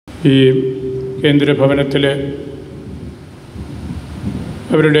ഈ കേന്ദ്രഭവനത്തിൽ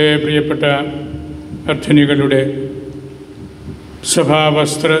അവരുടെ പ്രിയപ്പെട്ട അർത്ഥിനികളുടെ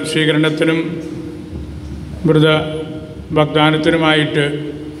സഭാവസ്ത്ര സ്വീകരണത്തിനും വ്രത വാഗ്ദാനത്തിനുമായിട്ട്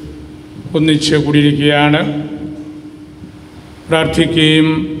ഒന്നിച്ച് കൂടിയിരിക്കുകയാണ്. പ്രാർത്ഥിക്കുകയും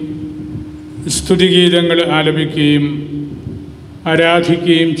സ്തുതിഗീതങ്ങൾ ആലപിക്കുകയും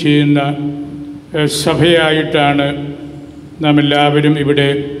ആരാധിക്കുകയും ചെയ്യുന്ന സഭയായിട്ടാണ് നാം എല്ലാവരും ഇവിടെ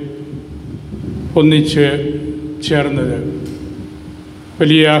ഒന്നിച്ച് ചേർന്നത്.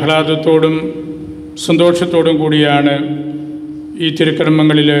 വലിയ ആഹ്ലാദത്തോടും സന്തോഷത്തോടും കൂടിയാണ് ഈ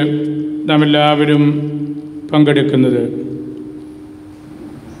തിരുക്കർമ്മങ്ങളിൽ നാം എല്ലാവരും പങ്കെടുക്കുന്നത്.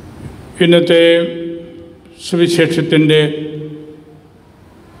 ഇന്നത്തെ സുവിശേഷത്തിൻ്റെ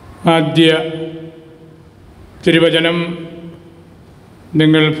ആദ്യ തിരുവചനം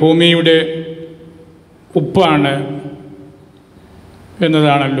നിങ്ങൾ ഭൂമിയുടെ ഉപ്പാണ്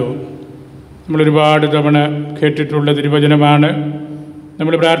എന്നതാണല്ലോ. നമ്മളൊരുപാട് തവണ കേട്ടിട്ടുള്ള തിരുവചനമാണ്.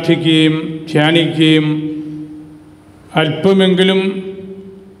 നമ്മൾ പ്രാർത്ഥിക്കുകയും ധ്യാനിക്കുകയും അല്പമെങ്കിലും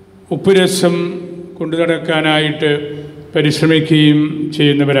ഉപ്പുരസം കൊണ്ടു നടക്കാനായിട്ട് പരിശ്രമിക്കുകയും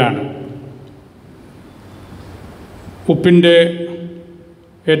ചെയ്യുന്നവരാണ്. ഉപ്പിൻ്റെ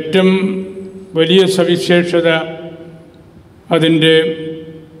ഏറ്റവും വലിയ സവിശേഷത അതിൻ്റെ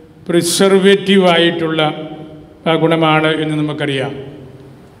പ്രിസർവേറ്റീവായിട്ടുള്ള ആ ഗുണമാണ് എന്ന് നമുക്കറിയാം.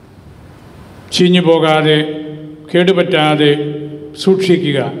 ചീഞ്ഞു പോകാതെ കേടുപറ്റാതെ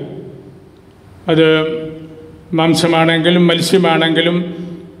സൂക്ഷിക്കുക. അത് മാംസമാണെങ്കിലും മത്സ്യമാണെങ്കിലും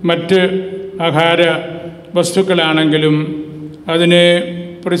മറ്റ് ആഹാര വസ്തുക്കളാണെങ്കിലും അതിനെ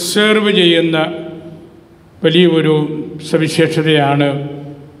പ്രിസർവ് ചെയ്യുന്ന വലിയൊരു സവിശേഷതയാണ്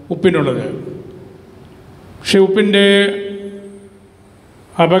ഉപ്പിനുള്ളത്. പക്ഷെ ഉപ്പിൻ്റെ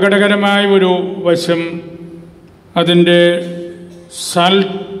അപകടകരമായ ഒരു വശം അതിൻ്റെ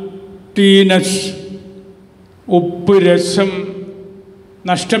സാൾട്ടീനസ്, ഉപ്പ് രസം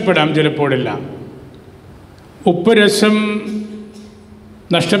നഷ്ടപ്പെടാം ചിലപ്പോഴെല്ലാം. ഉപ്പ് രസം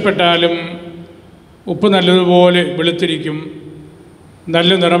നഷ്ടപ്പെട്ടാലും ഉപ്പ് നല്ലതുപോലെ വെളുത്തിരിക്കും,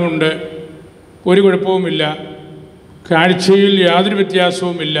 നല്ല നിറമുണ്ട്, ഒരു കുഴപ്പവുമില്ല, കാഴ്ചയിൽ യാതൊരു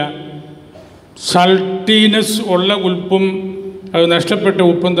വ്യത്യാസവുമില്ല. സാൾട്ടീനസ് ഉള്ള ഉപ്പും അത് നഷ്ടപ്പെട്ട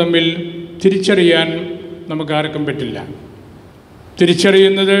ഉപ്പും തമ്മിൽ തിരിച്ചറിയാൻ നമുക്കാർക്കും പറ്റില്ല.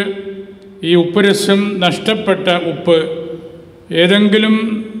 തിരിച്ചറിയുന്നത് ഈ ഉപ്പ് രസം നഷ്ടപ്പെട്ട ഉപ്പ് ഏതെങ്കിലും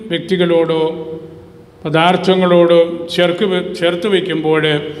വ്യക്തികളോടോ പദാർത്ഥങ്ങളോടോ ചേർത്ത് വയ്ക്കുമ്പോൾ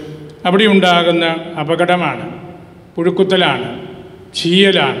അവിടെ ഉണ്ടാകുന്ന അപകടമാണ്, പുഴുക്കുത്തലാണ്,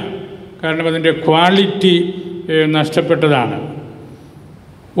 ചീയലാണ്. കാരണം അതിൻ്റെ ക്വാളിറ്റി നഷ്ടപ്പെട്ടതാണ്.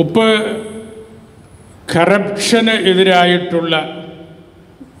 ഉപ്പ് കറപ്ഷന് എതിരായിട്ടുള്ള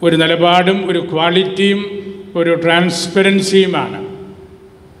ഒരു നിലപാടും ഒരു ക്വാളിറ്റിയും ഒരു ട്രാൻസ്പെറൻസിയുമാണ്.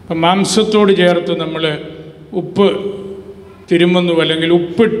 അപ്പം മാംസത്തോട് ചേർത്ത് നമ്മൾ ഉപ്പ് തിരുമുന്നു, അല്ലെങ്കിൽ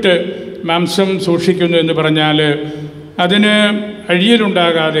ഉപ്പിട്ട് മാംസം സൂക്ഷിക്കുന്നു എന്ന് പറഞ്ഞാൽ അതിന്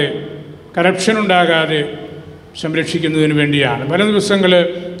അഴിയലുണ്ടാകാതെ, കറപ്ഷൻ ഉണ്ടാകാതെ സംരക്ഷിക്കുന്നതിന് വേണ്ടിയാണ്. പല ദിവസങ്ങൾ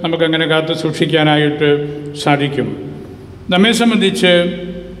നമുക്കങ്ങനെ കാത്തു സൂക്ഷിക്കാനായിട്ട് സാധിക്കും. നമ്മെ സംബന്ധിച്ച്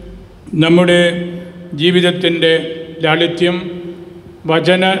നമ്മുടെ ജീവിതത്തിൻ്റെ ലാളിത്യം,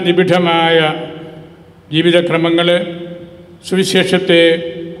 വചന നിബിഡമായ ജീവിതക്രമങ്ങൾ, സുവിശേഷത്തെ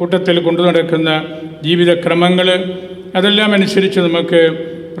കൂട്ടത്തിൽ കൊണ്ടു നടക്കുന്ന ജീവിതക്രമങ്ങൾ, അതെല്ലാം അനുസരിച്ച് നമുക്ക്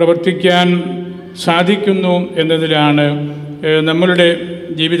പ്രവർത്തിക്കാൻ സാധിക്കുന്നു എന്നതിലാണ് നമ്മളുടെ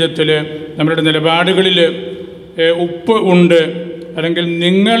ജീവിതത്തിൽ, നമ്മളുടെ നിലപാടുകളിൽ ഉപ്പ് ഉണ്ട്, അല്ലെങ്കിൽ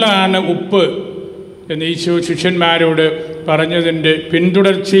നിങ്ങളാണ് ഉപ്പ് എന്ന് ഈശോ ശിഷ്യന്മാരോട് പറഞ്ഞതിൻ്റെ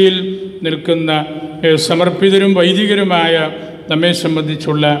പിന്തുടർച്ചയിൽ നിൽക്കുന്ന സമർപ്പിതരും വൈദികരുമായ നമ്മെ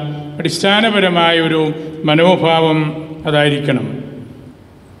സംബന്ധിച്ചുള്ള അടിസ്ഥാനപരമായ ഒരു മനോഭാവം അതായിരിക്കണം.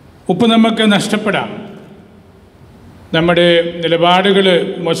 ഉപ്പ് നമുക്ക് നഷ്ടപ്പെടാം. നമ്മുടെ നിലപാടുകൾ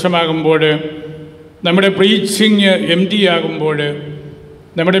മോശമാകുമ്പോൾ, നമ്മുടെ പ്രീച്ചിങ് എംറ്റി ആകുമ്പോൾ,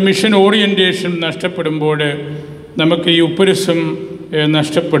 നമ്മുടെ മിഷൻ ഓറിയൻറ്റേഷൻ നഷ്ടപ്പെടുമ്പോൾ നമുക്ക് ഈ ഉപ്പുരസം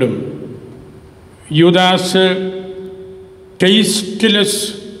നഷ്ടപ്പെടും. യൂദാസ് ടേസ്റ്റ്ലെസ്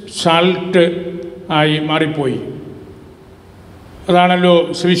സാൾട്ട് ആയി മാറിപ്പോയി. അതാണല്ലോ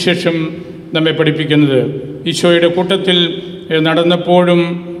സുവിശേഷം നമ്മെ പഠിപ്പിക്കുന്നത്. ഈശോയുടെ കൂട്ടത്തിൽ നടന്നപ്പോഴും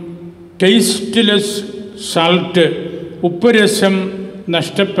ടേസ്റ്റ്ലെസ് സാൾട്ട്, ഉപ്പുരസം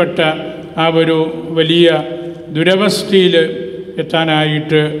നഷ്ടപ്പെട്ട ആ ഒരു വലിയ ദുരവസ്ഥയിൽ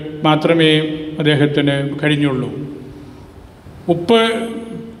എത്താനായിട്ട് മാത്രമേ അദ്ദേഹത്തിന് കഴിഞ്ഞുള്ളൂ. ഉപ്പ്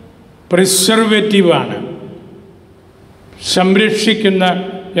പ്രിസർവേറ്റീവാണ്, സംരക്ഷിക്കുന്ന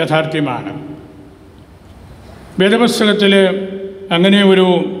യാഥാർത്ഥ്യമാണ്. വേദപുസ്തകത്തിൽ അങ്ങനെ ഒരു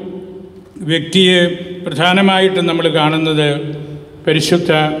വ്യക്തിയെ പ്രധാനമായിട്ടും നമ്മൾ കാണുന്നത്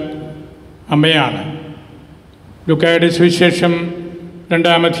പരിശുദ്ധ അമ്മയാണ്. ലൂക്കായുടെ സുവിശേഷം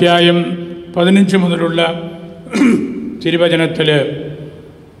 2-ാം അധ്യായം 15 മുതലുള്ള തിരുവചനത്തിൽ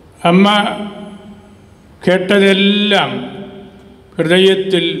അമ്മ കേട്ടതെല്ലാം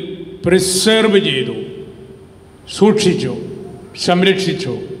ഹൃദയത്തിൽ പ്രിസർവ് ചെയ്തു, സൂക്ഷിച്ചു,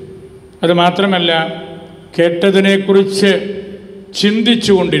 സംരക്ഷിച്ചു. അതുമാത്രമല്ല, കേട്ടതിനെക്കുറിച്ച്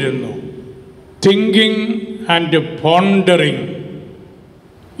ചിന്തിച്ചു കൊണ്ടിരുന്നു. Thinking and പോണ്ടറിങ്.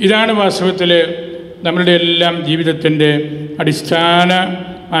 ഇതാണ് വാസ്തവത്തിൽ നമ്മളുടെ എല്ലാം ജീവിതത്തിൻ്റെ അടിസ്ഥാന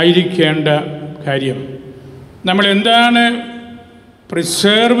ആയിരിക്കേണ്ട കാര്യം. നമ്മളെന്താണ്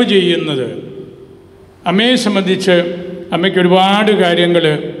പ്രിസർവ് ചെയ്യുന്നത്? അമ്മയെ സംബന്ധിച്ച് അമ്മയ്ക്ക് ഒരുപാട് കാര്യങ്ങൾ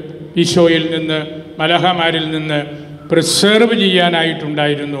ഈശോയിൽ നിന്ന്, മലാഖമാരിൽ നിന്ന് പ്രിസർവ്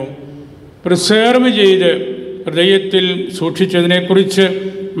ചെയ്യാനായിട്ടുണ്ടായിരുന്നു. പ്രിസർവ് ചെയ്ത് ഹൃദയത്തിൽ സൂക്ഷിച്ചതിനെക്കുറിച്ച്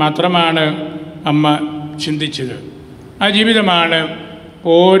മാത്രമാണ് അമ്മ ചിന്തിച്ചത്. ആ ജീവിതമാണ്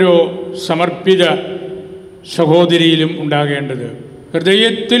ഓരോ സമർപ്പിത സഹോദരിയിലും ഉണ്ടാകേണ്ടത്.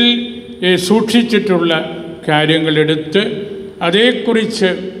 ഹൃദയത്തിൽ സൂക്ഷിച്ചിട്ടുള്ള കാര്യങ്ങളെടുത്ത് അതേക്കുറിച്ച്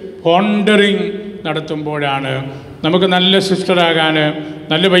പോണ്ടറിങ് നടത്തുമ്പോഴാണ് നമുക്ക് നല്ല സിസ്റ്ററാകാൻ,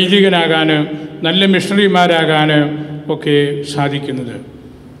 നല്ല വൈദികനാകാൻ, നല്ല മിഷണറിമാരാകാൻ ഒക്കെ സാധിക്കുന്നത്.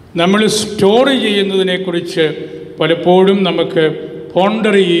 നമ്മൾ സ്റ്റോർ ചെയ്യുന്നതിനെക്കുറിച്ച് പലപ്പോഴും നമുക്ക്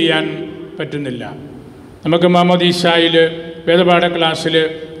പോണ്ടർ ചെയ്യാൻ പറ്റുന്നില്ല. നമുക്ക് മാമോദീസായിൽ, വേദപാഠ ക്ലാസ്സിൽ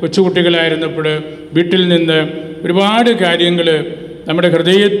കൊച്ചുകുട്ടികളായിരുന്നപ്പോൾ വീട്ടിൽ നിന്ന് ഒരുപാട് കാര്യങ്ങൾ നമ്മുടെ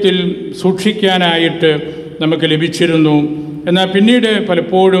ഹൃദയത്തിൽ സൂക്ഷിക്കാനായിട്ട് നമുക്ക് ലഭിച്ചിരുന്നു. എന്നാൽ പിന്നീട്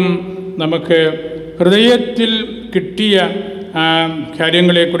പലപ്പോഴും നമുക്ക് ഹൃദയത്തിൽ കിട്ടിയ ആ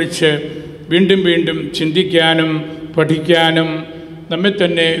കാര്യങ്ങളെക്കുറിച്ച് വീണ്ടും വീണ്ടും ചിന്തിക്കാനും പഠിക്കാനും നമ്മെ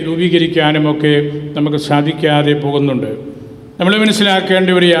തന്നെ രൂപീകരിക്കാനുമൊക്കെ നമുക്ക് സാധിക്കാതെ പോകുന്നുണ്ട്. നമ്മൾ മനസ്സിലാക്കേണ്ട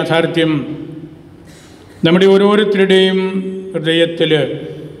ഒരു യാഥാർത്ഥ്യം, നമ്മുടെ ഓരോരുത്തരുടെയും ഹൃദയത്തിൽ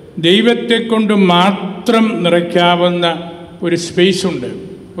ദൈവത്തെക്കൊണ്ട് മാത്രം നിറയ്ക്കാവുന്ന ഒരു സ്പേസുണ്ട്,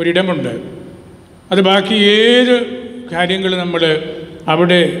 ഒരിടമുണ്ട്. അത് ബാക്കി ഏത് കാര്യങ്ങൾ നമ്മൾ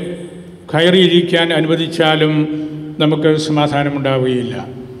അവിടെ കയറിയിരിക്കാൻ അനുവദിച്ചാലും നമുക്ക് സമാധാനമുണ്ടാവുകയില്ല.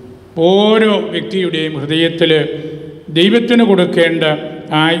 ഓരോ വ്യക്തിയുടെയും ഹൃദയത്തിൽ ദൈവത്തിന് കൊടുക്കേണ്ട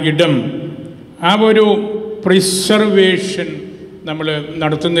ആ ഇടം, ആ ഒരു പ്രിസർവേഷൻ നമ്മൾ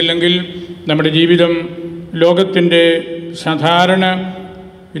നടത്തുന്നില്ലെങ്കിൽ നമ്മുടെ ജീവിതം ലോകത്തിൻ്റെ സാധാരണ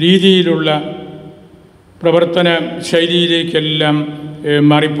രീതിയിലുള്ള പ്രവർത്തന ശൈലിയിലേക്കെല്ലാം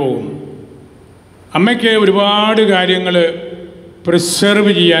മാറിപ്പോകും. അമ്മയ്ക്ക് ഒരുപാട് കാര്യങ്ങൾ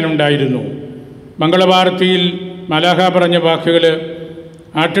പ്രിസർവ് ചെയ്യാനുണ്ടായിരുന്നു. മംഗളവാർത്തയിൽ മാലാഖ പറഞ്ഞ വാക്കുകൾ,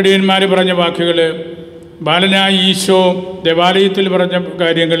 ആട്ടിടയന്മാർ പറഞ്ഞ വാക്കുകൾ, ബാലനായ ഈശോ ദേവാലയത്തിൽ പറഞ്ഞ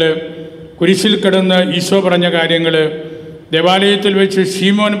കാര്യങ്ങൾ, കുരിശിൽ കിടന്ന് ഈശോ പറഞ്ഞ കാര്യങ്ങൾ, ദേവാലയത്തിൽ വെച്ച്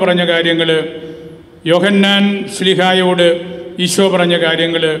ശീമോൻ പറഞ്ഞ കാര്യങ്ങൾ, യോഹന്നാൻ ശ്ലീഹായോട് ഈശോ പറഞ്ഞ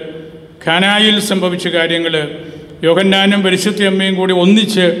കാര്യങ്ങൾ, ഖാനായിൽ സംഭവിച്ച കാര്യങ്ങൾ, യോഹന്നാനും പരിശുദ്ധ അമ്മയും കൂടി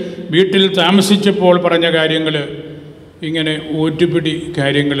ഒന്നിച്ച് വീട്ടിൽ താമസിച്ചപ്പോൾ പറഞ്ഞ കാര്യങ്ങൾ, ഇങ്ങനെ ഒരുപിടി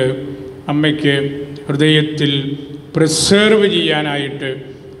കാര്യങ്ങൾ അമ്മയ്ക്ക് ഹൃദയത്തിൽ പ്രിസർവ് ചെയ്യാനായിട്ട്,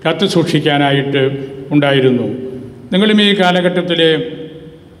 കാത്തു സൂക്ഷിക്കാനായിട്ട് ഉണ്ടായിരുന്നു. നിങ്ങളും ഈ കാലഘട്ടത്തിലെ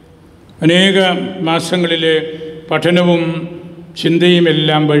അനേക മാസങ്ങളിലെ പഠനവും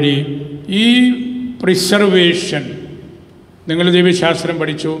ചിന്തയുമെല്ലാം വഴി ഈ പ്രിസർവേഷൻ, നിങ്ങൾ ദൈവശാസ്ത്രം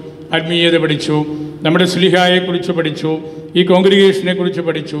പഠിച്ചു, ആത്മീയത പഠിച്ചു, നമ്മുടെ സ്ലീഹായെക്കുറിച്ച് പഠിച്ചു, ഈ കോൺഗ്രിഗേഷനെക്കുറിച്ച്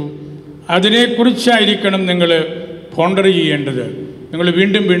പഠിച്ചു. അതിനെക്കുറിച്ചായിരിക്കണം നിങ്ങൾ പോണ്ടർ ചെയ്യേണ്ടത്, നിങ്ങൾ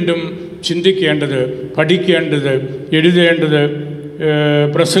വീണ്ടും വീണ്ടും ചിന്തിക്കേണ്ടത്, പഠിക്കേണ്ടത്, എഴുതേണ്ടത്,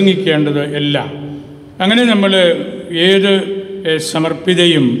 പ്രസംഗിക്കേണ്ടത് എല്ലാം. അങ്ങനെ നമ്മൾ ഏത്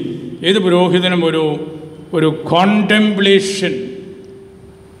സമർപ്പിതയും ഏത് പുരോഹിതനും ഒരു കോണ്ടംപ്ലേഷൻ,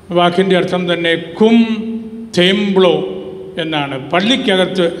 വാക്കിൻ്റെ അർത്ഥം തന്നെ കും തേംബ്ലോ എന്നാണ്.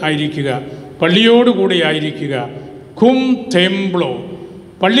 പള്ളിക്കകത്ത് ആയിരിക്കുക, പള്ളിയോടുകൂടി ആയിരിക്കുക. കും തേംബ്ലോ,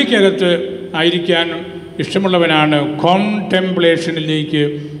 പള്ളിക്കകത്ത് ആയിരിക്കാൻ ഇഷ്ടമുള്ളവനാണ് കോൺടെംപ്ലേഷനിലേക്ക്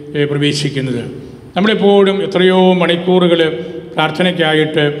പ്രവേശിക്കുന്നത്. നമ്മളെപ്പോഴും എത്രയോ മണിക്കൂറുകൾ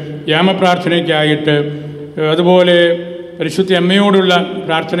പ്രാർത്ഥനയ്ക്കായിട്ട്, യാമപ്രാർത്ഥനയ്ക്കായിട്ട്, അതുപോലെ പരിശുദ്ധ അമ്മയോടുള്ള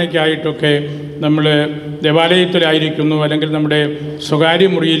പ്രാർത്ഥനയ്ക്കായിട്ടൊക്കെ നമ്മൾ ദേവാലയത്തിലായിരിക്കുന്നു, അല്ലെങ്കിൽ നമ്മുടെ സ്വകാര്യ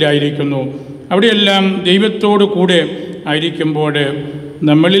മുറിയിലായിരിക്കുന്നു. അവിടെയെല്ലാം ദൈവത്തോടു കൂടെ ആയിരിക്കുമ്പോൾ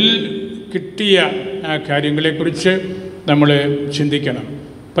നമ്മളിൽ കിട്ടിയ ആ കാര്യങ്ങളെക്കുറിച്ച് നമ്മൾ ചിന്തിക്കണം.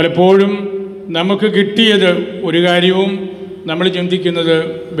 പലപ്പോഴും നമുക്ക് കിട്ടിയത് ഒരു കാര്യവും നമ്മൾ ചിന്തിക്കുന്നത്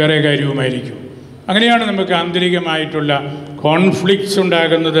വേറെ കാര്യവുമായിരിക്കും. അങ്ങനെയാണ് നമുക്ക് ആന്തരികമായിട്ടുള്ള കോൺഫ്ലിക്ട്സ്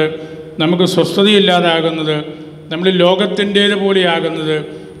ഉണ്ടാകുന്നത്, നമുക്ക് സ്വസ്ഥതയില്ലാതാകുന്നത്, നമ്മൾ ലോകത്തിൻ്റേത് പോലെയാകുന്നത്,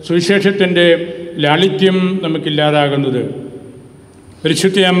 സുവിശേഷത്തിൻ്റെ ലാളിത്യം നമുക്കില്ലാതാകുന്നത്.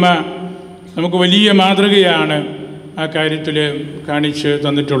 പരിശുദ്ധ അമ്മ നമുക്ക് വലിയ മാതൃകയാണ്. ആ കാര്യത്തിൽ കാണിച്ച്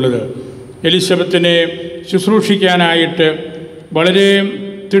തന്നിട്ടുള്ളത്. എലിസബത്തിനെ ശുശ്രൂഷിക്കാനായിട്ട് വളരെ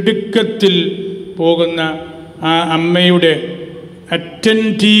തിടുക്കത്തിൽ പോകുന്ന ആ അമ്മയുടെ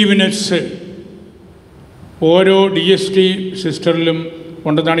അറ്റൻറ്റീവ്നെസ് ഓരോ DST സിസ്റ്ററിലും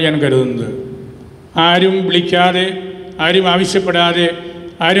ഉണ്ടെന്നാണ് ഞാൻ കരുതുന്നത്. ആരും വിളിക്കാതെ, ആരും ആവശ്യപ്പെടാതെ,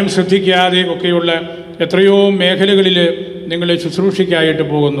 ആരും ശ്രദ്ധിക്കാതെ ഒക്കെയുള്ള എത്രയോ മേഖലകളിൽ നിങ്ങൾ ശുശ്രൂഷയ്ക്കായിട്ട്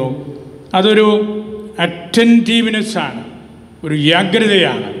പോകുന്നു. അതൊരു അറ്റൻറ്റീവ്നെസ്സാണ്, ഒരു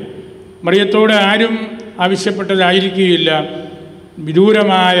ജാഗ്രതയാണ്. മറിയത്തോട് ആരും ആവശ്യപ്പെട്ടതായിരിക്കുകയില്ല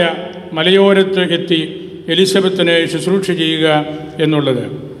വിദൂരമായ മലയോരത്ത് എത്തി എലിസബത്തിനെ ശുശ്രൂഷ ചെയ്യുക എന്നുള്ളത്.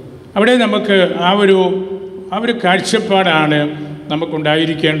 അവിടെ നമുക്ക് ആ ഒരു കാഴ്ചപ്പാടാണ്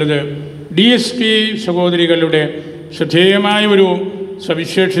നമുക്കുണ്ടായിരിക്കേണ്ടത്. DST സഹോദരികളുടെ ശ്രദ്ധേയമായ ഒരു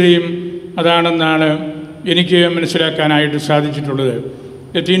സവിശേഷതയും അതാണെന്നാണ് എനിക്ക് മനസ്സിലാക്കാനായിട്ട് സാധിച്ചിട്ടുള്ളത്.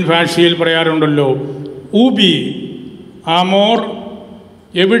 ലത്തീൻ ഭാഷയിൽ പറയാറുണ്ടല്ലോ, ഊബി ആമോർ,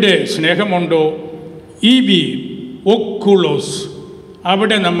 എവിടെ സ്നേഹമുണ്ടോ, ഈബി ഒക്കുളോസ്,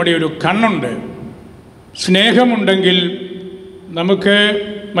 അവിടെ നമ്മുടെ ഒരു കണ്ണുണ്ട്. സ്നേഹമുണ്ടെങ്കിൽ നമുക്ക്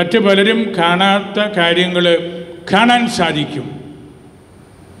മറ്റ് പലരും കാണാത്ത കാര്യങ്ങൾ കാണാൻ സാധിക്കും.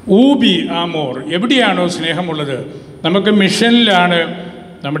 ഊബി ആമോർ, എവിടെയാണോ സ്നേഹമുള്ളത്, നമുക്ക് മിഷനിലാണ്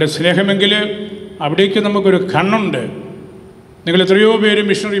നമ്മുടെ സ്നേഹമെങ്കിൽ അവിടേക്ക് നമുക്കൊരു കണ്ണുണ്ട്. നിങ്ങൾ എത്രയോ പേര്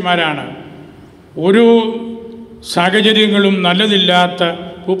മിഷണറിമാരാണ്. ഒരു സാഹചര്യങ്ങളും നല്ലതില്ലാത്ത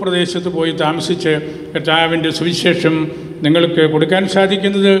ഭൂപ്രദേശത്ത് പോയി താമസിച്ച് കർത്താവിൻ്റെ സുവിശേഷം നിങ്ങൾക്ക് കൊടുക്കാൻ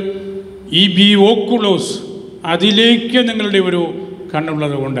സാധിക്കുന്നത് ഈ ഓക്കുളോസ്, അതിലേക്ക് നിങ്ങളുടെ ഒരു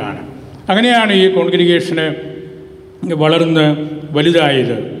കണ്ണുള്ളത് കൊണ്ടാണ്. അങ്ങനെയാണ് ഈ കോൺഗ്രിഗേഷന് വളർന്ന്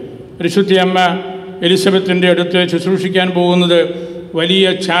വലുതായത്. പരിശുദ്ധ അമ്മ എലിസബത്തിൻ്റെ അടുത്ത് ശുശ്രൂഷിക്കാൻ പോകുന്നത് വലിയ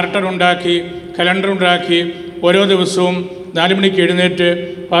ചാർട്ടറുണ്ടാക്കി, കലണ്ടറുണ്ടാക്കി, ഓരോ ദിവസവും 4 മണിക്ക് എഴുന്നേറ്റ്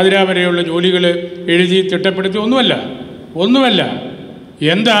പാതിരാ വരെയുള്ള ജോലികൾ എഴുതി തിട്ടപ്പെടുത്തി ഒന്നുമല്ല.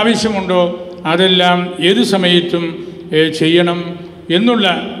 എന്താവശ്യമുണ്ടോ അതെല്ലാം ഏത് സമയത്തും ചെയ്യണം എന്നുള്ള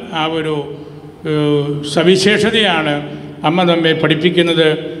ആ ഒരു സവിശേഷതയാണ് അമ്മ നമ്മെ പഠിപ്പിക്കുന്നത്.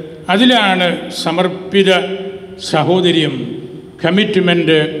 അതിലാണ് സമർപ്പിത സഹോദര്യം,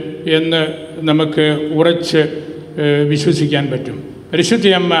 കമ്മിറ്റ്മെൻറ്റ് എന്ന് നമുക്ക് ഉറച്ച് വിശ്വസിക്കാൻ പറ്റും. പരിശുദ്ധ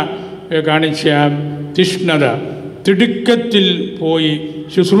അമ്മ കാണിച്ച തിഷ്ണത, തിടുക്കത്തിൽ പോയി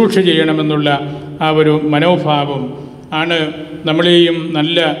ശുശ്രൂഷ ചെയ്യണമെന്നുള്ള ആ ഒരു മനോഭാവം ആണ് നമ്മളെയും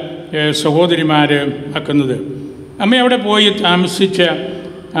നല്ല സഹോദരിമാർ ആക്കുന്നത്. അമ്മ അവിടെ പോയി താമസിച്ച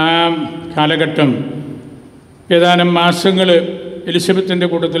ആ കാലഘട്ടം, ഏതാനും മാസങ്ങൾ എലിസബത്തിൻ്റെ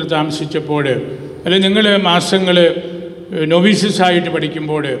കൂട്ടത്തിൽ താമസിച്ചപ്പോൾ, അല്ലെങ്കിൽ നിങ്ങൾ മാസങ്ങൾ നോവീസസായിട്ട്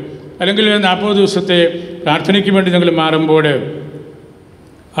പഠിക്കുമ്പോൾ, അല്ലെങ്കിൽ 40 ദിവസത്തെ പ്രാർത്ഥനയ്ക്ക് വേണ്ടി നിങ്ങൾ മാറുമ്പോൾ,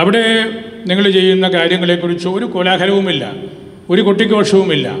 അവിടെ നിങ്ങൾ ചെയ്യുന്ന കാര്യങ്ങളെക്കുറിച്ച് ഒരു കോലാഹലവുമില്ല, ഒരു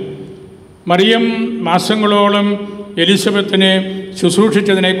കൊട്ടിഘോഷവുമില്ല. മറിയം മാസങ്ങളോളം എലിസബത്തിനെ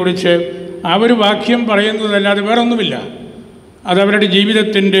ശുശ്രൂഷിച്ചതിനെക്കുറിച്ച് ആ ഒരു വാക്യം പറയുന്നതല്ലാതെ വേറൊന്നുമില്ല. അതവരുടെ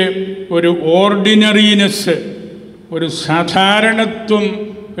ജീവിതത്തിൻ്റെ ഒരു ഓർഡിനറിനെസ്, ഒരു സാധാരണത്വം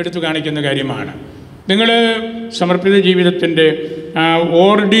എടുത്തു കാണിക്കുന്ന കാര്യമാണ്. നിങ്ങൾ സമർപ്പിത ജീവിതത്തിൻ്റെ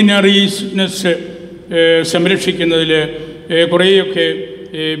ഓർഡിനറിനെസ് സംരക്ഷിക്കുന്നതിൽ കുറേയൊക്കെ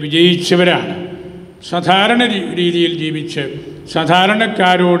വിജയിച്ചവരാണ്. സാധാരണ രീതിയിൽ ജീവിച്ച്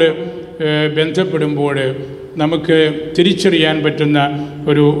സാധാരണക്കാരോട് ബന്ധപ്പെടുമ്പോൾ നമുക്ക് തിരിച്ചറിയാൻ പറ്റുന്ന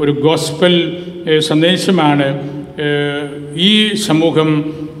ഒരു ഗോസ്പൽ സന്ദേശമാണ് ഈ സമൂഹം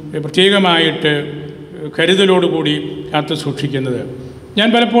പ്രത്യേകമായിട്ട് കരുതലോടുകൂടി കാത്തു സൂക്ഷിക്കുന്നത്. ഞാൻ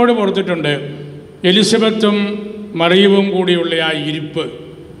പലപ്പോഴും ഓർത്തിട്ടുണ്ട്, എലിസബത്തും മറിയവും കൂടിയുള്ള ആ ഇരിപ്പ്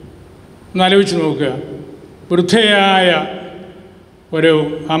ഒന്നാലോചിച്ച് നോക്കുക. വൃദ്ധയായ ഒരു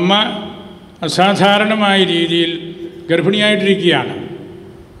അമ്മ അസാധാരണമായ രീതിയിൽ ഗർഭിണിയായിട്ടിരിക്കുകയാണ്,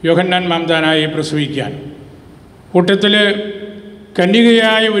 യോഹന്നാൻ മാംദാനായി പ്രസവിക്കാൻ. കൂട്ടത്തിൽ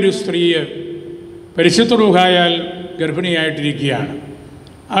കന്യകയായ ഒരു സ്ത്രീ പരിശുദ്ധ റൂഹായാൽ ഗർഭിണിയായിട്ടിരിക്കുകയാണ്.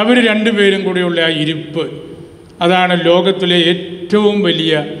 അവർ രണ്ടുപേരും കൂടിയുള്ള ആ ഇരിപ്പ്, അതാണ് ലോകത്തിലെ ഏറ്റവും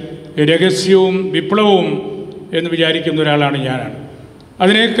വലിയ രഹസ്യവും വിപ്ലവവും എന്ന് വിചാരിക്കുന്ന ഒരാളാണ് ഞാനാണ്.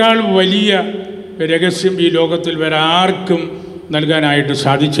 അതിനേക്കാൾ വലിയ രഹസ്യം ഈ ലോകത്തിൽ വേറെ ആർക്കും നൽകാനായിട്ട്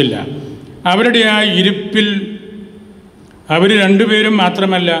സാധിച്ചില്ല. അവരുടെ ആ ഇരിപ്പിൽ അവർ രണ്ടുപേരും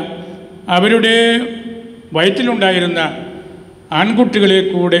മാത്രമല്ല, അവരുടെ വയറ്റിലുണ്ടായിരുന്ന ആൺകുട്ടികളെ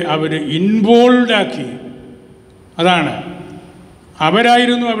കൂടെ അവർ ഇൻവോൾവാക്കി. അതാണ്,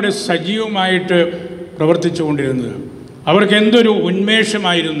 അവരായിരുന്നു അവിടെ സജീവമായിട്ട് പ്രവർത്തിച്ചു കൊണ്ടിരുന്നത്. അവർക്ക് എന്തൊരു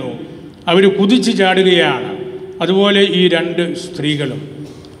ഉന്മേഷമായിരുന്നു, അവർ കുതിച്ചു ചാടുകയാണ്. അതുപോലെ ഈ 2 സ്ത്രീകളും.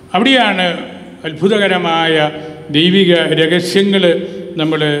 അവിടെയാണ് അത്ഭുതകരമായ ദൈവിക രഹസ്യങ്ങൾ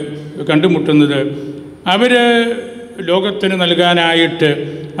നമ്മൾ കണ്ടുമുട്ടുന്നത്. അവർ ലോകത്തിന് നൽകാനായിട്ട്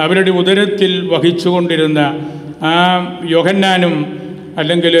അവരുടെ ഉദരത്തിൽ വഹിച്ചുകൊണ്ടിരുന്ന ആ യോഹന്നാനും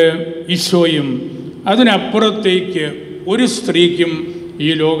അല്ലെങ്കിൽ ഈശോയും അതിനപ്പുറത്തേക്ക് ഒരു സ്ത്രീക്കും ഈ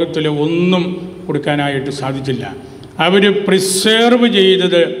ലോകത്തിൽ ഒന്നും കൊടുക്കാനായിട്ട് സാധിച്ചില്ല. അവർ പ്രിസേർവ്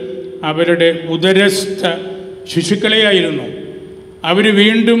ചെയ്തത് അവരുടെ ഉദരസ്ഥ ശിശുക്കളെയായിരുന്നു. അവർ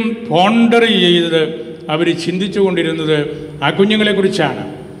വീണ്ടും പോണ്ടർ ചെയ്തത്, അവർ ചിന്തിച്ചു കൊണ്ടിരുന്നത് ആ കുഞ്ഞുങ്ങളെക്കുറിച്ചാണ്.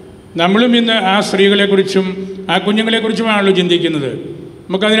 നമ്മളും ഇന്ന് ആ സ്ത്രീകളെക്കുറിച്ചും ആ കുഞ്ഞുങ്ങളെക്കുറിച്ചുമാണല്ലോ ചിന്തിക്കുന്നത്.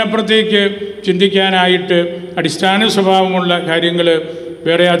 നമുക്കതിനപ്പുറത്തേക്ക് ചിന്തിക്കാനായിട്ട് അടിസ്ഥാന സ്വഭാവമുള്ള കാര്യങ്ങൾ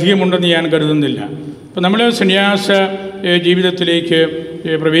വേറെ അധികമുണ്ടെന്ന് ഞാൻ കരുതുന്നില്ല. അപ്പോൾ നമ്മൾ സന്യാസ ജീവിതത്തിലേക്ക്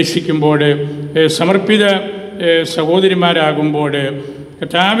പ്രവേശിക്കുമ്പോൾ, സമർപ്പിത സഹോദരിമാരാകുമ്പോൾ,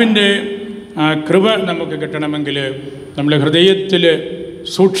 കർത്താവിൻ്റെ കൃപ നമുക്ക് കിട്ടണമെങ്കിൽ നമ്മൾ ഹൃദയത്തിൽ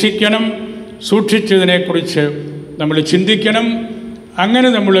സൂക്ഷിക്കണം, സൂക്ഷിച്ചതിനെക്കുറിച്ച് നമ്മൾ ചിന്തിക്കണം. അങ്ങനെ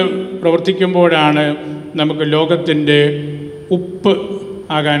നമ്മൾ പ്രവർത്തിക്കുമ്പോഴാണ് നമുക്ക് ലോകത്തിൻ്റെ ഉപ്പ്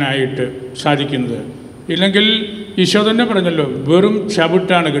ആകാനായിട്ട് സാധിക്കുന്നത്. ഇല്ലെങ്കിൽ ഈശോ തന്നെ പറഞ്ഞല്ലോ, വെറും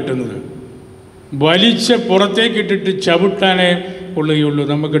ചവിട്ടാണ് കിട്ടുന്നത്. വലിച്ച് പുറത്തേക്കിട്ടിട്ട് ചവിട്ടാനേ ഉള്ളുകയുള്ളൂ.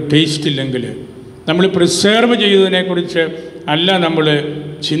 നമുക്ക് ടേസ്റ്റ് ഇല്ലെങ്കിൽ, നമ്മൾ പ്രിസേർവ് ചെയ്തതിനെക്കുറിച്ച് അല്ല നമ്മൾ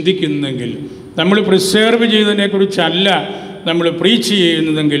ചിന്തിക്കുന്നതെങ്കിൽ, നമ്മൾ പ്രിസേർവ് ചെയ്തതിനെക്കുറിച്ചല്ല നമ്മൾ പ്രീച്ച്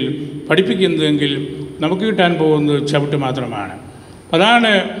ചെയ്യുന്നതെങ്കിൽ, പഠിപ്പിക്കുന്നതെങ്കിൽ, നമുക്ക് കിട്ടാൻ പോകുന്നത് ചവിട്ട് മാത്രമാണ്.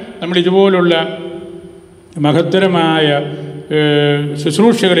 അതാണ് നമ്മൾ ഇതുപോലുള്ള മഹത്തരമായ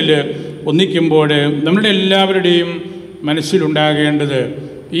ശുശ്രൂഷകളിൽ ഒന്നിക്കുമ്പോൾ നമ്മളുടെ എല്ലാവരുടെയും മനസ്സിലുണ്ടാകേണ്ടത്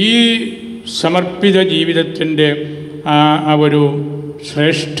ഈ സമർപ്പിത ജീവിതത്തിൻ്റെ ആ ഒരു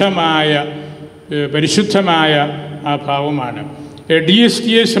ശ്രേഷ്ഠമായ പരിശുദ്ധമായ ആ ഭാവമാണ്.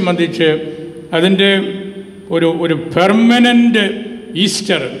 DSTയെ സംബന്ധിച്ച് അതിൻ്റെ ഒരു പെർമനൻ്റ്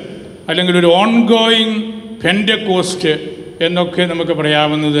ഈസ്റ്റർ അല്ലെങ്കിൽ ഒരു ഓൺഗോയിങ് പെൻഡക്കോസ്റ്റ് എന്നൊക്കെ നമുക്ക്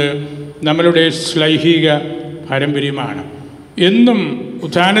പറയാവുന്നത് നമ്മളുടെ ശ്ലൈഹിക പാരമ്പര്യമാണ്. എന്നും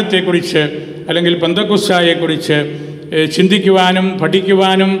ഉത്ഥാനത്തെക്കുറിച്ച് അല്ലെങ്കിൽ പെന്തക്കോസ്തായെക്കുറിച്ച് ചിന്തിക്കുവാനും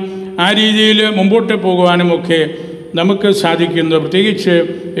പഠിക്കുവാനും ആ രീതിയിൽ മുമ്പോട്ട് പോകുവാനുമൊക്കെ നമുക്ക് സാധിക്കുന്നത്, പ്രത്യേകിച്ച്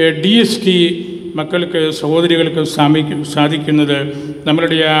DST മക്കൾക്ക്, സഹോദരികൾക്ക് സാധിക്കുന്നത്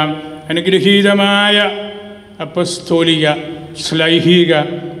നമ്മളുടെ ആ അനുഗ്രഹീതമായ അപ്പസ്തോലിക ശ്ലൈഹിക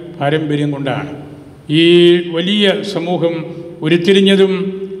പാരമ്പര്യം കൊണ്ടാണ്. ഈ വലിയ സമൂഹം ഉരുത്തിരിഞ്ഞതും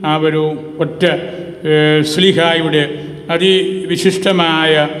ആ ഒരു ഒറ്റ ശ്ലീഹായുടെ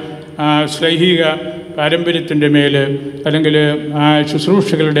അതിവിശിഷ്ടമായ ശ്ലൈഹിക പാരമ്പര്യത്തിൻ്റെ മേൽ അല്ലെങ്കിൽ ആ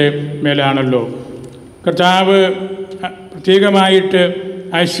ശുശ്രൂഷകളുടെ മേലാണല്ലോ. കർത്താവ് പ്രത്യേകമായിട്ട്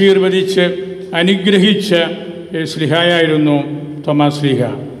ആശീർവദിച്ച് അനുഗ്രഹിച്ച ശ്ലീഹായായിരുന്നു തോമാസ് ശ്ലീഹ.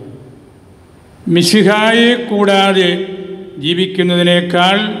 മിശിഹായെ കൂടാതെ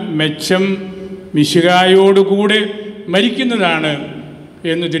ജീവിക്കുന്നതിനേക്കാൾ മെച്ചം മിശിഹായോടുകൂടെ മരിക്കുന്നതാണ്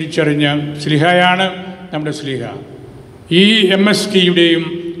എന്ന് തിരിച്ചറിഞ്ഞ ശ്ലീഹായാണ് നമ്മുടെ ശ്ലീഹ. ഈ MSTയുടെയും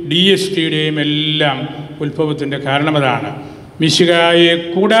DSTയുടെയും എല്ലാം ഉത്ഭവത്തിൻ്റെ കാരണമതാണ്. മിശിഹായെ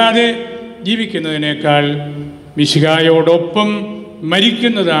കൂടാതെ ജീവിക്കുന്നതിനേക്കാൾ മിശിഹായോടൊപ്പം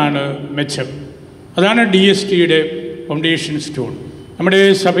മരിക്കുന്നതാണ് മെച്ചം. അതാണ് DSTയുടെ ഫൗണ്ടേഷൻ സ്റ്റോൺ. നമ്മുടെ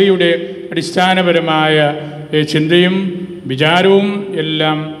സഭയുടെ അടിസ്ഥാനപരമായ ചിന്തയും വിചാരവും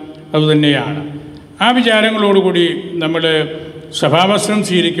എല്ലാം അതുതന്നെയാണ്. ആ വിചാരങ്ങളോടുകൂടി നമ്മൾ സഭാവസ്ത്രം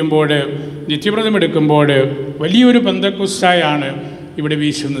സ്വീകരിക്കുമ്പോൾ, നിത്യവ്രതമെടുക്കുമ്പോൾ വലിയൊരു പെന്തക്കോസ്തായാണ് ഇവിടെ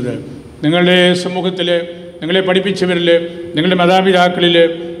വീശുന്നത്. നിങ്ങളുടെ സമൂഹത്തിൽ, നിങ്ങളെ പഠിപ്പിച്ചവരിൽ, നിങ്ങളുടെ മാതാപിതാക്കളിൽ,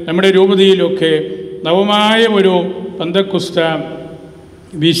 നമ്മുടെ രൂപതയിലൊക്കെ നവമായ ഒരു പെന്തക്കോസ്ത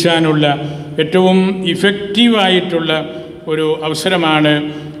വീശാനുള്ള ഏറ്റവും ഇഫക്റ്റീവായിട്ടുള്ള ഒരു അവസരമാണ്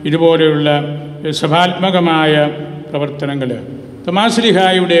ഇതുപോലെയുള്ള സഭാത്മകമായ പ്രവർത്തനങ്ങൾ. തോമാസ്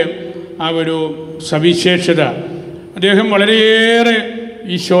ശ്ലീഹായുടെ ആ ഒരു സവിശേഷത, അദ്ദേഹം വളരെയേറെ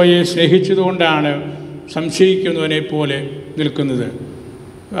ഈശോയെ സ്നേഹിച്ചതുകൊണ്ടാണ് സംശയിക്കുന്നവനെ പോലെ നിൽക്കുന്നത്.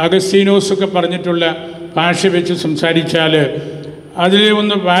 അഗസ്തീനോസൊക്കെ പറഞ്ഞിട്ടുള്ള ഭാഷ വെച്ച് സംസാരിച്ചാൽ, അതിൽ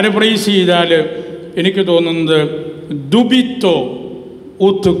ഒന്ന് പാരഫ്രൈസ് ചെയ്താൽ എനിക്ക് തോന്നുന്നത് ദുബിത്തോ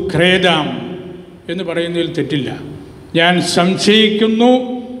ഉത്ത് ഖ്രേദാം എന്ന് പറയുന്നതിൽ തെറ്റില്ല. ഞാൻ സംശയിക്കുന്നു,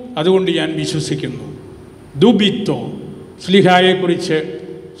 അതുകൊണ്ട് ഞാൻ വിശ്വസിക്കുന്നു. ദുബിത്തോ, ശ്ലീഹായെക്കുറിച്ച്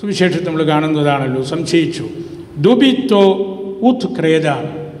സുവിശേഷത്തിൽ നമ്മൾ കാണുന്നതാണല്ലോ, സംശയിച്ചു. ദുബിത്തോ ഉത്ത് ഖ്രേദാം,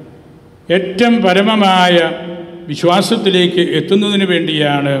 ഏറ്റവും പരമമായ വിശ്വാസത്തിലേക്ക് എത്തുന്നതിന്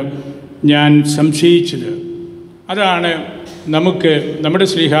വേണ്ടിയാണ് ഞാൻ സംശയിച്ചത്. അതാണ് നമുക്ക് നമ്മുടെ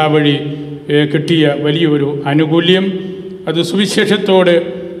ശ്ലീഹാ വഴി കിട്ടിയ വലിയൊരു ആനുകൂല്യം. അത് സുവിശേഷത്തോട്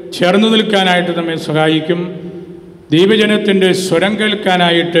ചേർന്ന് നിൽക്കാനായിട്ട് നമ്മെ സഹായിക്കും. ദൈവജനത്തിൻ്റെ സ്വരം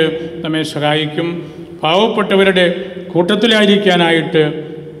കേൾക്കാനായിട്ട് നമ്മെ സഹായിക്കും. പാവപ്പെട്ടവരുടെ കൂട്ടത്തിലായിരിക്കാനായിട്ട്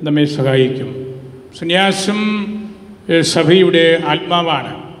നമ്മെ സഹായിക്കും. സന്യാസം സഭയുടെ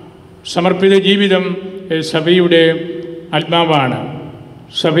ആത്മാവാണ്. സമർപ്പിത ജീവിതം സഭയുടെ ആത്മാവാണ്.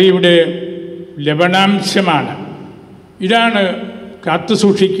 സഭയുടെ ലവണാംശമാണ്. ഇതാണ് കാത്തു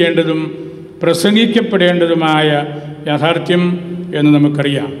സൂക്ഷിക്കേണ്ടതും പ്രസംഗിക്കപ്പെടേണ്ടതുമായ യാഥാർത്ഥ്യം എന്ന്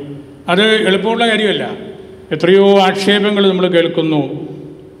നമുക്കറിയാം. അത് എളുപ്പമുള്ള കാര്യമല്ല. എത്രയോ ആക്ഷേപങ്ങൾ നമ്മൾ കേൾക്കുന്നു.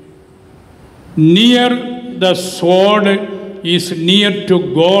 Near the sword is near to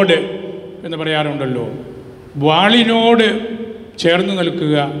God എന്ന് പറയാറുണ്ടല്ലോ. വാളിനോട് ചേർന്ന്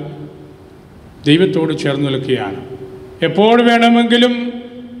നിൽക്കുക ദൈവത്തോട് ചേർന്ന് നിൽക്കുകയാണ്. എപ്പോൾ വേണമെങ്കിലും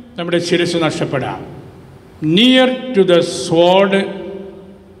നമ്മുടെ ശിരസ് നഷ്ടപ്പെടാം. Near to the sword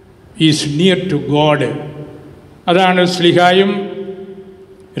is near to God. അതാണ് ശ്ലീഹായും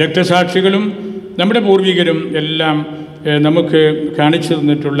രക്തസാക്ഷികളും നമ്മുടെ പൂർവികരും എല്ലാം നമുക്ക് കാണിച്ചു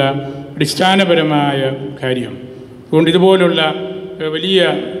തന്നിട്ടുള്ള അടിസ്ഥാനപരമായ കാര്യം. അതുകൊണ്ട് ഇതുപോലുള്ള വലിയ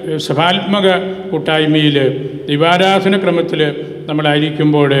സഭാത്മക കൂട്ടായ്മയിൽ ദൈവാരാധന ക്രമത്തിൽ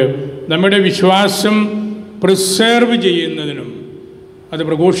നമ്മളായിരിക്കുമ്പോൾ നമ്മുടെ വിശ്വാസം പ്രിസേർവ് ചെയ്യുന്നതിനും അത്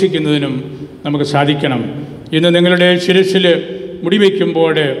പ്രഘോഷിക്കുന്നതിനും നമുക്ക് സാധിക്കണം. ഇന്ന് നിങ്ങളുടെ ശിരസിൽ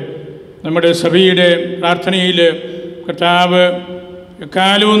മുടിവയ്ക്കുമ്പോൾ നമ്മുടെ സഭയുടെ പ്രാർത്ഥനയിൽ കർത്താവ്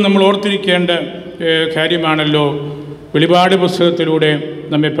എക്കാലവും നമ്മൾ ഓർത്തിരിക്കേണ്ട കാര്യമാണല്ലോ വെളിപാട് പുസ്തകത്തിലൂടെ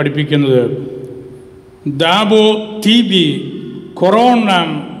നമ്മെ പഠിപ്പിക്കുന്നത്. ദാബോ തീബി കൊറോണം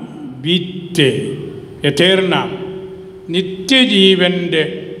ബീറ്റ് എതേർണം. നിത്യജീവൻ്റെ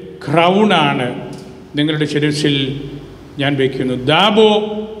ക്രൗണാണ് നിങ്ങളുടെ ശിരസിൽ ഞാൻ വയ്ക്കുന്നു. ദാബോ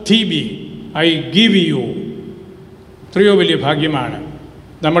തീബി ഐ ഗിവ് യു. എത്രയോ വലിയ ഭാഗ്യമാണ്.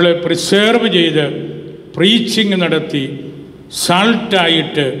 നമ്മൾ പ്രിസേർവ് ചെയ്ത് പ്രീച്ചിങ് നടത്തി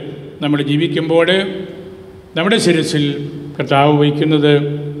സാൾട്ടായിട്ട് നമ്മൾ ജീവിക്കുമ്പോൾ നമ്മുടെ ശിരസിൽ കർത്താവ് വയ്ക്കുന്നത്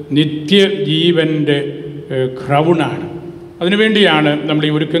നിത്യജീവൻ്റെ ക്രൗണാണ്. അതിനുവേണ്ടിയാണ് നമ്മൾ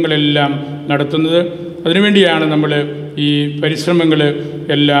ഈ ഒരുക്കങ്ങളെല്ലാം നടത്തുന്നത്. അതിനുവേണ്ടിയാണ് നമ്മൾ ഈ പരിശ്രമങ്ങൾ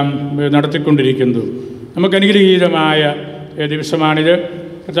എല്ലാം നടത്തിക്കൊണ്ടിരിക്കുന്നത്. നമുക്ക് അനുഗ്രഹീതമായ ദിവസമാണിത്.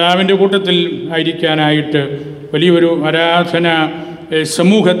 കർത്താവിൻ്റെ കൂട്ടത്തിൽ ആയിരിക്കാനായിട്ട് വലിയൊരു ആരാധന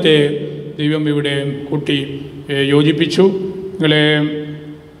സമൂഹത്തെ ദൈവം ഇവിടെ കൂട്ടി യോജിപ്പിച്ചു. നിങ്ങളെ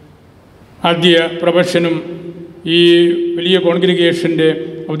ആദ്യ പ്രൊഫഷനും ഈ വലിയ കോൺഗ്രിഗേഷൻ്റെ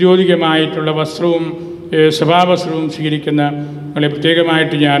ഔദ്യോഗികമായിട്ടുള്ള വസ്ത്രവും സഭാവസ്ത്രവും സ്വീകരിക്കുന്ന നിങ്ങളെ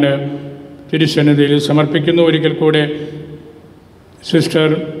പ്രത്യേകമായിട്ട് ഞാൻ തിരുസന്നിധിയിൽ സമർപ്പിക്കുന്നു. ഒരിക്കൽ കൂടെ sister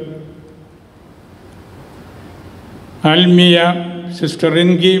Almiya, sister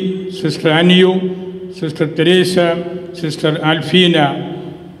റിൻകി, sister അൻയു, sister Teresa, sister ആൽഫീന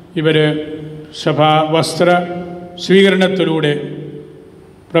ഇവർ സഭാ വസ്ത്ര സ്വീകരണത്തിലൂടെ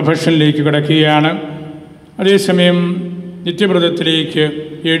പ്രൊഫഷനിലേക്ക് കടക്കുകയാണ്. അതേസമയം നിത്യവ്രതത്തിലേക്ക്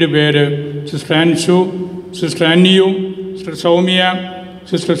 7 പേര് sister Ansu, sister അന്യു, sister Soumya,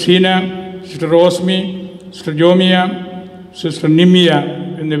 sister Seena, sister Rosmi, sister Jomiya, sister Nimya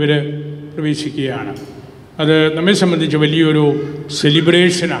എന്നിവർ പ്രവേശിക്കുകയാണ്. അത് നമ്മെ സംബന്ധിച്ച് വലിയൊരു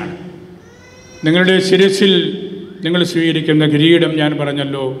സെലിബ്രേഷനാണ്. നിങ്ങളുടെ ശിരസിൽ നിങ്ങൾ സ്വീകരിക്കുന്ന കിരീടം ഞാൻ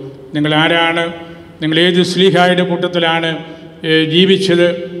പറഞ്ഞല്ലോ. നിങ്ങൾ ആരാണ്? നിങ്ങൾ ഏത് ശ്ലീഹായുടെ കൂട്ടത്തിലാണ് ജീവിച്ചത്?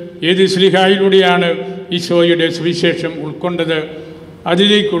 ഏത് ശ്ലീഹായിലൂടെയാണ് ഈശോയുടെ സുവിശേഷം ഉൾക്കൊണ്ടത്?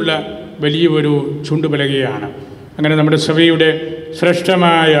 അതിലേക്കുള്ള വലിയൊരു ചുണ്ടുപലകയാണ്. അങ്ങനെ നമ്മുടെ സഭയുടെ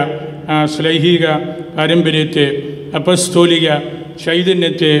ശ്രേഷ്ഠമായ ആ ശ്ലൈഹിക പാരമ്പര്യത്തെ, അപ്പസ്തോലിക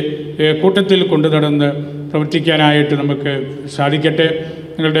ചൈതന്യത്തെ കൂട്ടത്തിൽ കൊണ്ടു നടന്ന് പ്രവർത്തിക്കാനായിട്ട് നമുക്ക് സാധിക്കട്ടെ.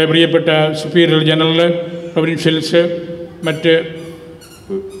 നിങ്ങളുടെ പ്രിയപ്പെട്ട സുപ്പീരിയർ ജനറൽ, പ്രൊവിൻഷ്യൽസ്, മറ്റ്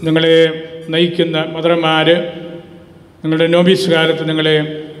നിങ്ങളെ നയിക്കുന്ന മദർമാർ, നിങ്ങളുടെ നോബീസ് കാലത്ത് നിങ്ങളെ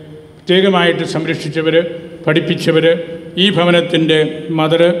പ്രത്യേകമായിട്ട് സംരക്ഷിച്ചവർ, പഠിപ്പിച്ചവർ, ഈ ഭവനത്തിൻ്റെ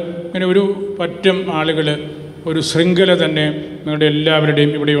മദർ, അങ്ങനെ ഒരു പറ്റം ആളുകൾ, ഒരു ശൃംഖല തന്നെ നിങ്ങളുടെ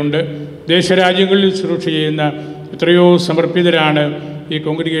എല്ലാവരുടെയും ഇവിടെയുണ്ട്. ദേശരാജ്യങ്ങളിൽ ശുശ്രൂഷ ചെയ്യുന്ന എത്രയോ സമർപ്പിതരാണ് ഈ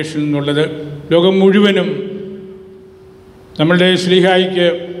കോൺഗ്രിഗേഷനിൽ നിന്നുള്ളത്. ലോകം മുഴുവനും നമ്മളുടെ ശ്ലീഹായിക്ക്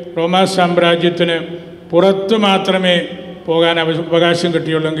റോമാ സാമ്രാജ്യത്തിന് പുറത്ത് മാത്രമേ പോകാൻ അവകാശം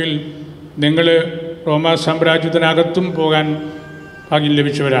കിട്ടിയുള്ളെങ്കിൽ നിങ്ങൾ റോമാ സാമ്രാജ്യത്തിനകത്തും പോകാൻ ഭാഗ്യം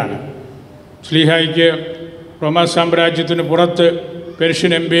ലഭിച്ചവരാണ്. ശ്ലീഹായിക്ക് റോമാ സാമ്രാജ്യത്തിന് പുറത്ത്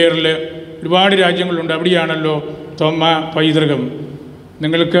പെർഷ്യൻ എംപയറിൽ ഒരുപാട് രാജ്യങ്ങളുണ്ട്. അവിടെയാണല്ലോ തോമ പൈതൃകം.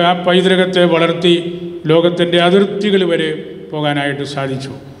 നിങ്ങൾക്ക് ആ പൈതൃകത്തെ വളർത്തി ലോകത്തിൻ്റെ അതിർത്തികൾ വരെ പോകാനായിട്ട്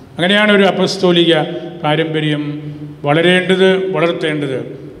സാധിച്ചു. അങ്ങനെയാണ് ഒരു അപ്പസ്തോലിക പാരമ്പര്യം വളർത്തേണ്ടത്.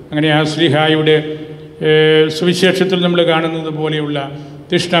 അങ്ങനെ ആ ശ്ലീഹായുടെ സുവിശേഷത്തിൽ നമ്മൾ കാണുന്നത് പോലെയുള്ള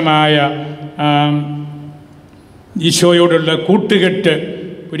തീഷ്ണമായ ഈശോയോടുള്ള കൂട്ടുകെട്ട്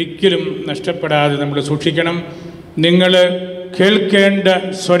ഒരിക്കലും നഷ്ടപ്പെടാതെ നമ്മൾ സൂക്ഷിക്കണം. നിങ്ങൾ കേൾക്കേണ്ട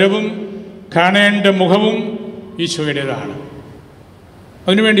സ്വരവും കാണേണ്ട മുഖവും ഈശോയുടേതാണ്.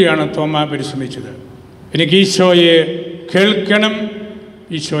 അതിനുവേണ്ടിയാണ് തോമ പരിശ്രമിച്ചത്. എനിക്ക് ഈശോയെ കേൾക്കണം,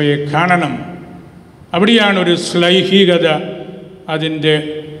 ഈശോയെ കാണണം. അവിടെയാണ് ഒരു ശ്ലൈഹികത അതിൻ്റെ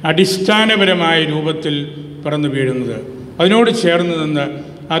അടിസ്ഥാനപരമായ രൂപത്തിൽ പറന്നു വീഴുന്നത്. അതിനോട് ചേർന്ന് നിന്ന്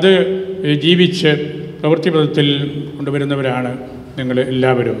അത് ജീവിച്ച് പ്രവൃത്തിപഥത്തിൽ കൊണ്ടുവരുന്നവരാണ് നിങ്ങൾ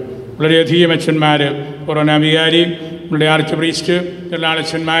എല്ലാവരും. വളരെയധികം അച്ഛന്മാർ, കൊറോണ വികാരി, നമ്മുടെ ആർച്ച് പ്രീസ്റ്റ്, എല്ലാ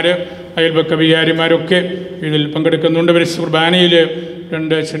അച്ഛന്മാർ, അയൽപക്ക വികാരിമാരൊക്കെ ഇതിൽ പങ്കെടുക്കുന്നുണ്ട്. പരിശുദ്ധ കുർബാനയിൽ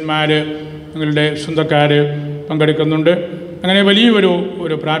 2 അച്ഛന്മാർ, നിങ്ങളുടെ സ്വന്തക്കാർ പങ്കെടുക്കുന്നുണ്ട്. അങ്ങനെ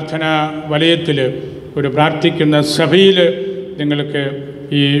വലിയൊരു പ്രാർത്ഥനാ വലയത്തിൽ, ഒരു പ്രാർത്ഥിക്കുന്ന സഭയിൽ നിങ്ങൾക്ക്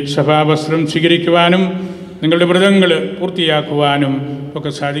ഈ സഭാവസ്ത്രം സ്വീകരിക്കുവാനും നിങ്ങളുടെ വ്രതങ്ങൾ പൂർത്തിയാക്കുവാനും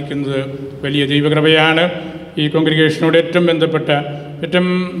ഒക്കെ സാധിക്കുന്നത് വലിയ ദൈവകൃപയാണ്. ഈ കോൺഗ്രിഗേഷനോട് ഏറ്റവും ബന്ധപ്പെട്ട ഏറ്റവും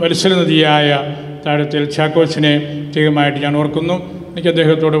വത്സലനദിയായ താഴത്തിൽ ചാക്കോച്ചിനെ പ്രത്യേകമായിട്ട് ഞാൻ ഓർക്കുന്നു. എനിക്ക്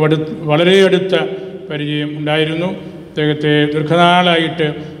അദ്ദേഹത്തോട് വളരെ അടുത്ത പരിചയം ഉണ്ടായിരുന്നു. അദ്ദേഹത്തെ ദീർഘനാളായിട്ട്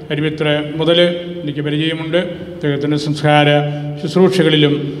അരുവിത്ര മുതൽ എനിക്ക് പരിചയമുണ്ട്. അദ്ദേഹത്തിൻ്റെ സംസ്കാര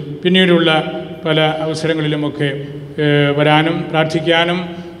ശുശ്രൂഷകളിലും പിന്നീടുള്ള പല അവസരങ്ങളിലുമൊക്കെ വരാനും പ്രാർത്ഥിക്കാനും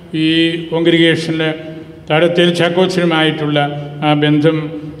ഈ കോൺഗ്രിഗേഷനിൽ താഴത്തിൽ ചാക്കോച്ചനുമായിട്ടുള്ള ആ ബന്ധം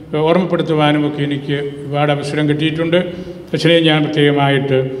ഓർമ്മപ്പെടുത്തുവാനുമൊക്കെ എനിക്ക് ഒരുപാട് അവസരം കിട്ടിയിട്ടുണ്ട്. അച്ഛനെ ഞാൻ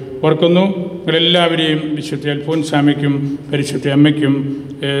പ്രത്യേകമായിട്ട് ഓർക്കുന്നു. നിങ്ങളെല്ലാവരെയും വിശുദ്ധ അൽഫോൻസാമയ്ക്കും പരിശുദ്ധ അമ്മയ്ക്കും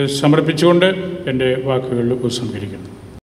സമർപ്പിച്ചുകൊണ്ട് എൻ്റെ വാക്കുകൾ ഉപസംഹരിക്കുന്നു.